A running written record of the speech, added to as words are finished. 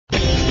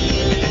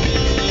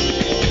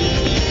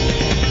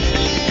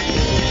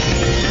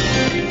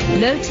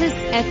Lotus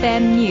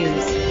FM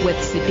News with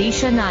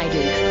Sudisha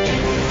Naidu.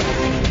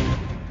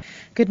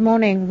 Good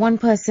morning. One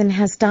person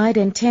has died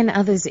and 10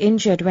 others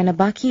injured when a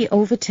bakkie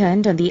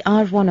overturned on the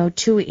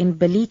R102 in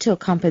Ballito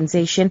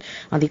compensation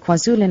on the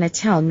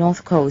KwaZulu-Natal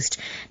North Coast.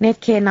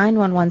 Netcare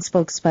 911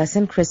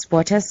 spokesperson Chris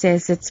Botha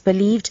says it's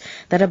believed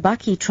that a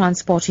bakkie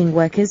transporting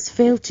workers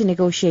failed to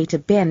negotiate a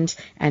bend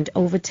and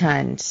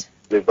overturned.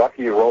 The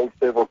bakkie rolled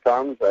several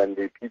times and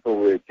the people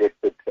were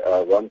ejected.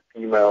 One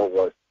female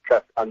was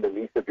trapped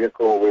underneath the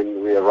vehicle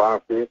when we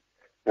arrived there,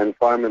 and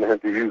firemen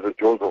had to use the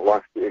jaws of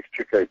life to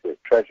extricate her.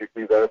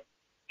 Tragically, though,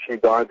 she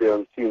died there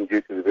on scene due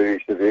to the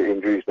very severe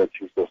injuries that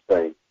she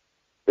sustained.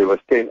 There was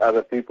 10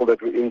 other people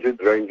that were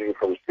injured, ranging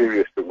from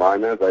serious to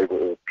minor. They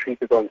were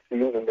treated on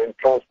scene and then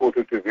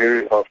transported to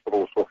various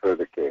hospitals for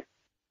further care.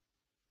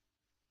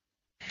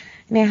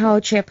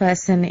 NEHAWU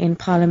chairperson in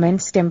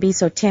Parliament,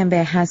 Stembiso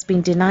Tembe, has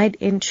been denied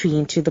entry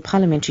into the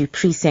parliamentary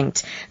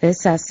precinct.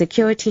 This as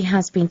security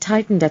has been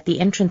tightened at the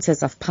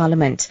entrances of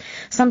Parliament.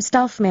 Some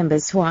staff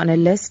members who are on a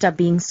list are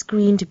being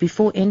screened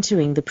before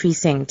entering the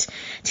precinct.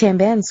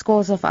 Tembe and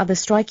scores of other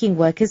striking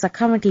workers are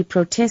currently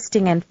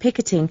protesting and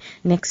picketing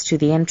next to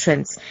the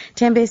entrance.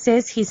 Tembe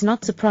says he's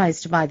not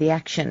surprised by the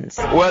actions.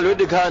 Well, with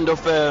the kind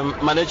of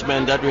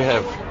management that we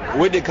have,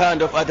 with the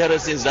kind of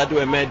utterances that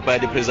were made by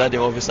the presiding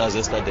officers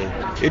yesterday,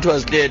 it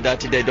was clear that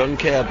they don't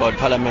care about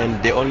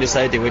Parliament. They're only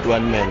siding with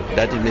one man,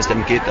 that is Mr.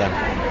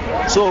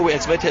 Mkhitaryan. So we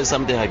expected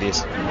something like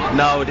this.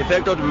 Now, the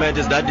fact of the matter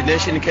is that the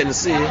nation can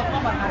see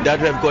that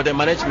we have got a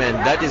management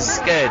that is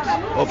scared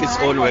of its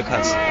own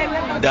workers.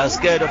 They are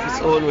scared of its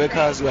own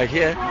workers who are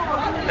here.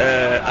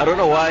 I don't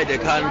know why they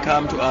can't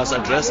come to us,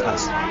 address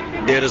us.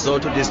 They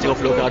resort to this thing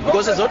of lockout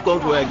because it's not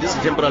going to work. This is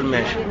a temporal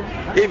measure.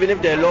 Even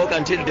if they lock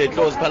until they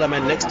close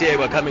Parliament next year,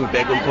 we're coming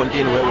back and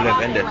continue where we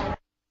have ended.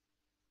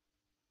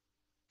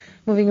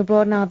 Moving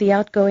abroad now, the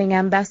outgoing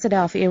ambassador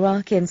of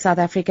Iraq in South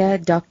Africa,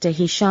 Dr.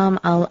 Hisham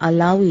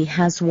Al-Alawi,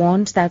 has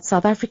warned that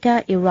South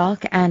Africa,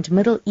 Iraq and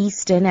Middle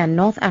Eastern and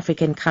North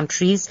African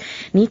countries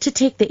need to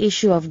take the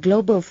issue of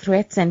global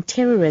threats and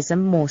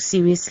terrorism more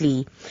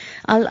seriously.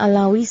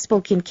 Al-Alawi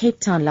spoke in Cape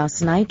Town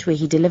last night, where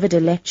he delivered a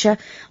lecture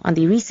on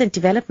the recent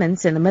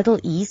developments in the Middle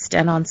East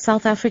and on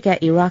South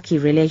Africa-Iraqi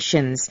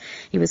relations.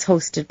 He was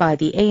hosted by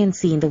the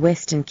ANC in the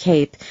Western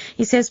Cape.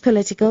 He says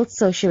political,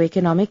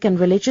 socio-economic and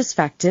religious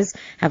factors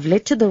have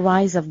led to the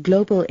rise of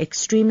global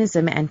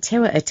extremism and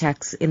terror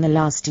attacks in the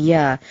last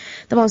year.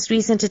 The most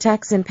recent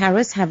attacks in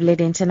Paris have led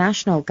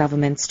international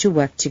governments to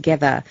work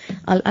together.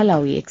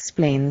 Al-Alawi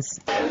explains.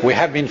 We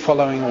have been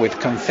following with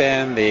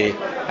concern the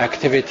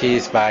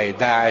activities by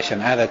Daesh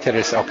and other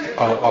terrorist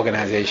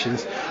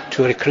organizations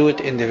to recruit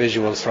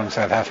individuals from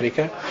South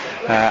Africa.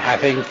 I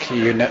think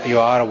you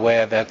are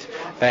aware that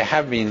they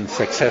have been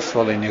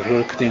successful in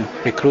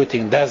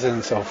recruiting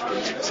dozens of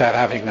South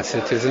African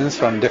citizens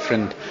from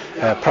different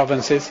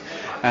provinces,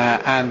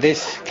 and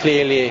this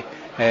clearly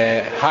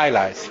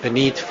highlights the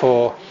need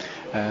for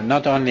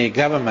not only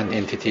government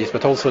entities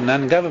but also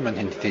non-government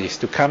entities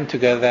to come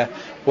together,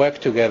 work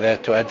together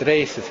to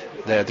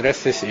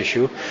address this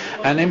issue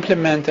and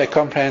implement a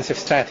comprehensive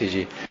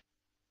strategy.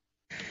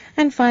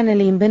 And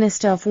finally,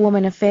 Minister of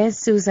Women Affairs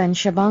Susan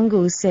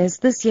Shabangu says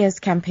this year's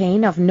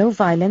campaign of no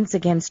violence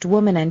against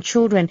women and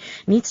children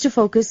needs to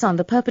focus on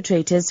the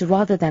perpetrators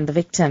rather than the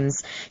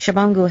victims.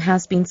 Shabangu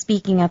has been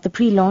speaking at the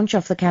pre-launch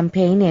of the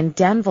campaign in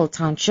Danville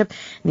Township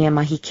near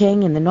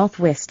Mahikeng in the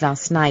northwest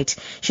last night.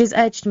 She has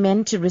urged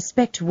men to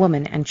respect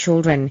women and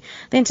children.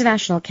 The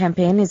international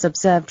campaign is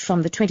observed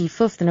from the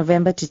 25th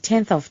November to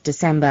 10th of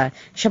December.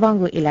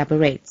 Shabangu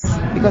elaborates.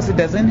 Because it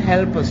doesn't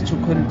help us to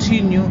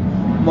continue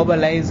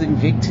mobilizing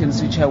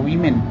victims, which are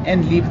women,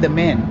 and leave the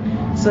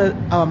men. So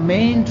our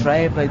main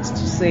driver is to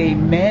say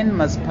men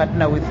must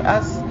partner with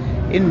us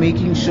in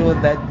making sure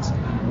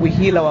that we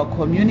heal our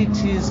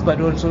communities, but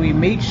also we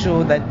make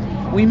sure that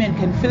women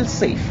can feel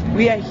safe.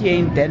 We are here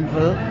in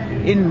Danville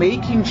in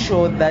making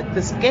sure that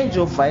the scourge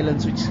of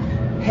violence which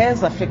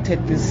has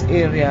affected this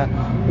area,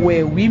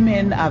 where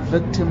women are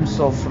victims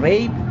of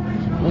rape,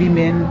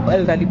 women,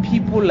 elderly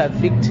people are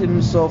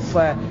victims of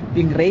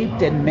being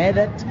raped and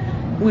murdered.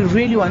 We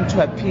really want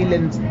to appeal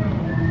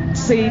and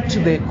say to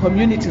the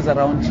communities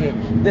around here,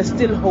 there's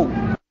still hope.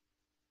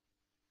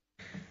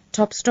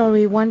 Top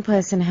story, one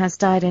person has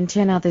died and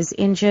 10 others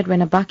injured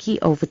when a bakkie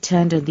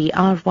overturned on the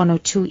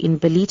R102 in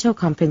Ballito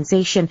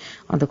compensation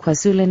on the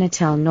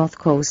KwaZulu-Natal North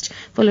Coast.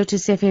 For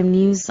Lotus FM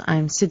News,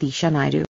 I'm Sudisha Naidu.